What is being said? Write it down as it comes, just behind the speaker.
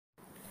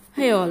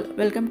Hey all,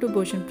 welcome to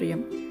Boshan Priyam.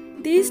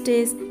 These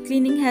days,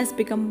 cleaning has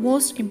become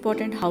most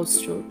important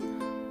house chore.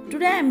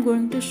 Today I am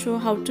going to show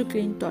how to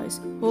clean toys.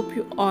 Hope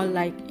you all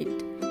like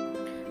it.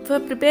 For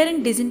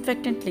preparing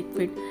disinfectant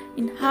liquid,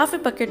 in half a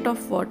bucket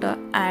of water,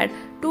 add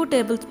 2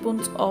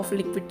 tablespoons of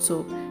liquid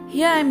soap.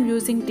 Here I am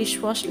using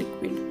dishwash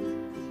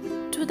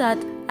liquid. To that,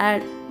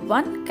 add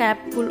 1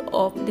 capful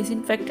of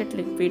disinfectant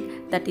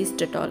liquid, that is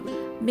Dettol.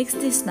 Mix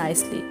this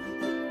nicely.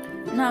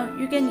 Now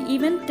you can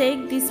even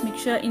take this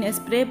mixture in a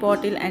spray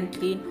bottle and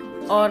clean,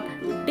 or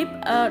dip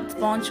a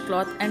sponge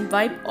cloth and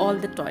wipe all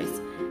the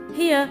toys.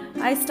 Here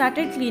I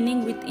started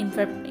cleaning with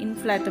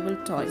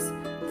inflatable toys.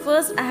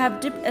 First I have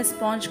dipped a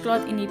sponge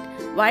cloth in it,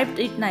 wiped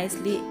it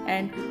nicely,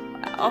 and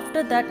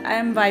after that I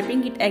am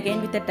wiping it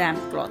again with a damp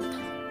cloth.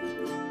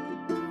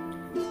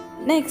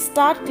 Next,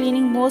 start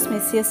cleaning most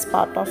messiest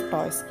part of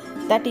toys,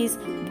 that is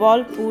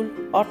ball pool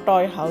or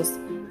toy house.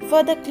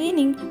 For the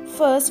cleaning,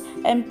 first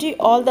empty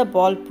all the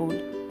ball pool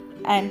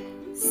and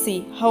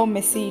see how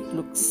messy it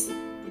looks.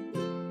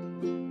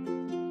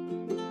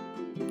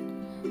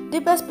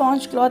 Dip a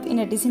sponge cloth in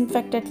a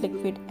disinfectant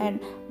liquid and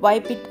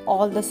wipe it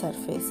all the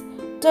surface.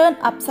 Turn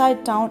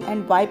upside down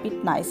and wipe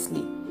it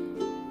nicely.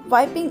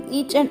 Wiping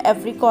each and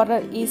every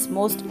corner is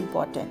most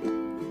important.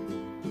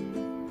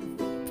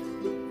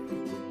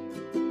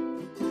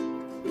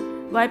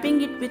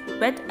 Wiping it with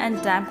wet and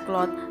damp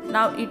cloth,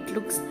 now it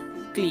looks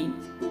clean.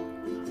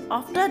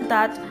 After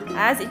that,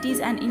 as it is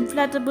an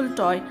inflatable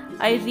toy,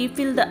 I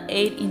refill the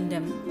air in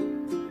them.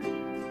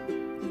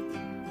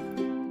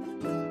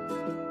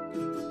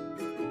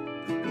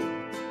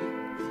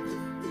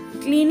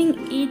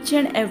 Cleaning each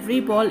and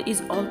every ball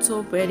is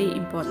also very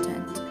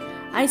important.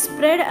 I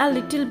spread a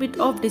little bit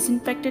of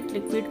disinfectant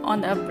liquid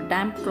on the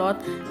damp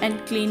cloth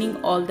and cleaning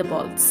all the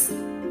balls.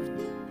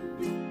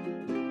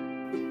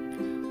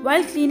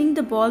 While cleaning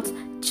the balls,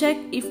 check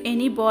if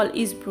any ball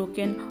is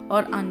broken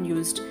or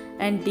unused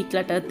and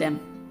declutter them.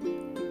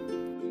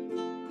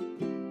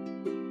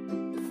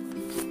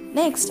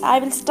 Next, I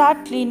will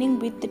start cleaning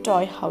with the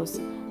toy house.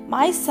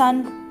 My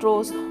son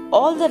throws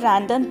all the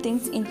random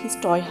things in his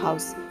toy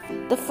house.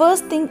 The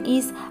first thing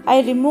is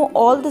I remove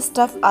all the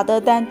stuff other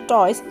than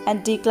toys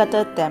and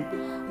declutter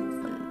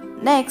them.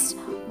 Next,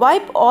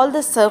 wipe all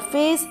the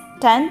surface,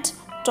 tent,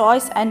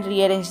 toys and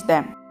rearrange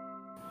them.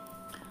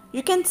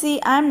 You can see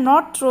I am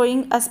not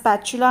throwing a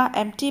spatula,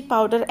 empty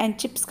powder and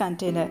chips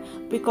container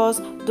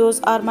because those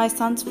are my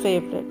son's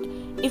favorite.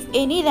 If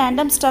any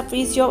random stuff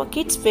is your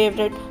kid's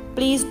favorite,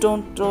 please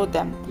don't throw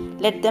them.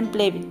 Let them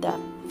play with that.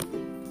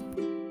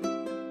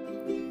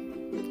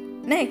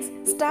 Next,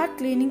 start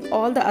cleaning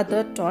all the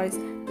other toys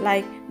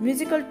like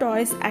musical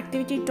toys,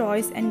 activity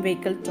toys and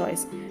vehicle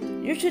toys.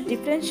 You should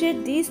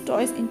differentiate these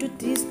toys into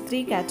these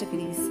 3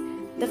 categories.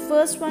 The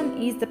first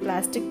one is the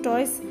plastic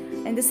toys,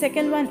 and the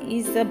second one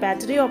is the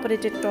battery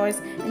operated toys,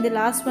 and the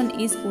last one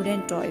is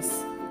wooden toys.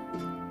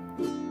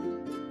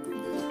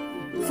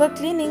 For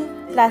cleaning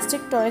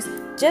plastic toys,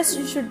 just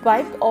you should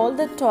wipe all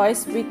the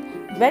toys with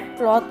wet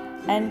cloth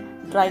and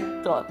dry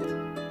cloth.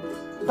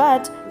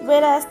 But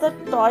whereas the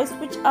toys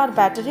which are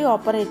battery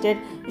operated,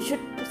 you should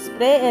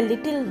spray a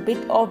little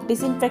bit of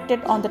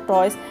disinfectant on the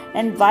toys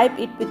and wipe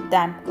it with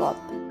damp cloth.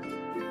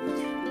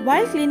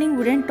 While cleaning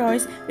wooden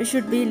toys, you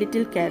should be a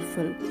little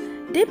careful.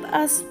 Dip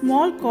a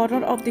small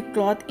corner of the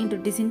cloth into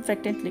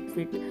disinfectant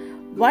liquid.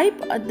 Wipe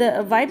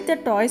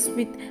the toys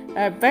with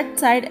wet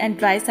side and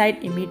dry side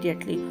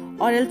immediately,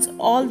 or else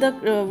all the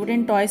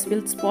wooden toys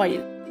will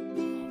spoil.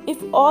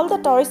 If all the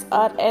toys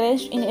are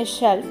arranged in a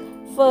shelf,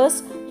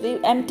 first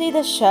empty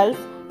the shelf,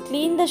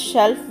 clean the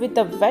shelf with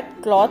a wet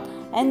cloth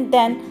and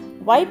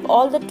then wipe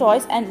all the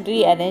toys and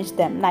rearrange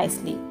them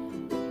nicely.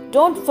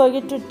 Don't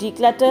forget to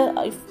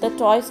declutter if the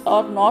toys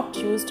are not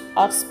used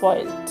or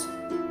spoiled.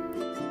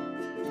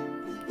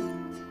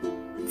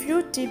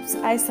 Few tips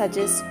I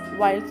suggest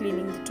while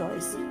cleaning the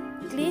toys.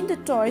 Clean the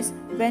toys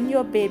when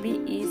your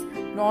baby is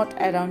not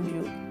around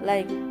you,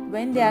 like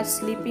when they are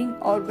sleeping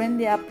or when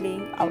they are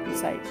playing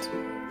outside.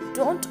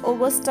 Don't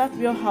overstuff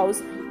your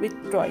house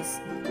with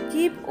toys.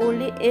 Keep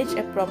only age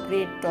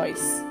appropriate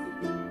toys.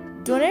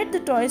 Donate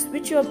the toys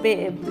which your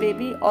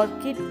baby or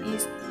kid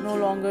is no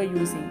longer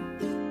using.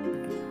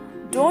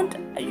 Don't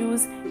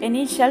use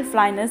any shelf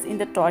liners in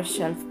the toy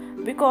shelf,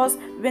 because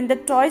when the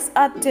toys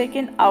are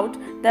taken out,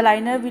 the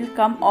liner will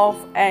come off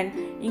and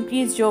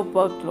increase your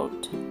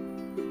workload.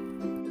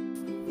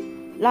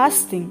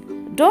 Last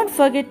thing, don't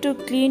forget to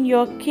clean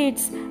your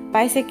kids'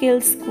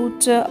 bicycles,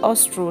 scooter or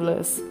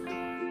strollers.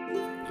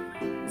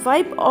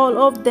 Wipe all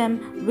of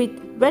them with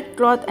wet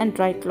cloth and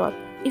dry cloth.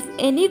 If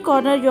any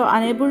corner you are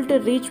unable to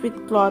reach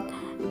with cloth,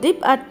 dip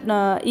an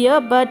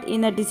earbud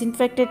in a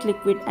disinfectant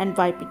liquid and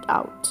wipe it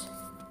out.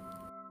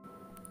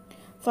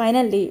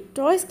 Finally,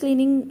 toys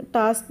cleaning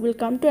task will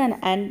come to an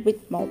end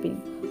with mopping.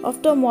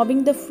 After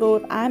mopping the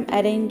floor, I am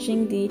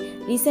arranging the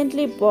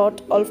recently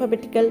bought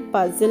alphabetical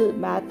puzzle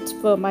mat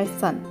for my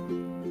son.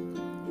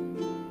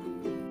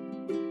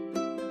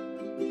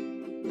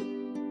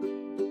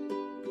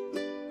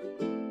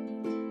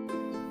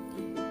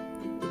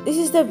 This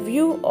is the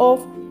view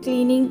of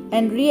cleaning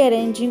and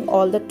rearranging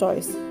all the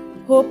toys.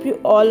 Hope you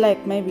all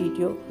like my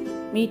video.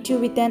 Meet you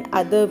with an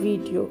other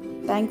video.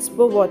 Thanks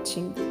for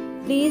watching.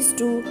 Please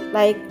do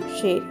like,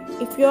 share.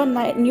 If you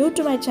are new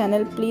to my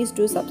channel, please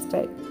do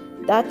subscribe.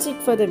 That's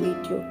it for the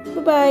video.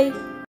 Bye bye.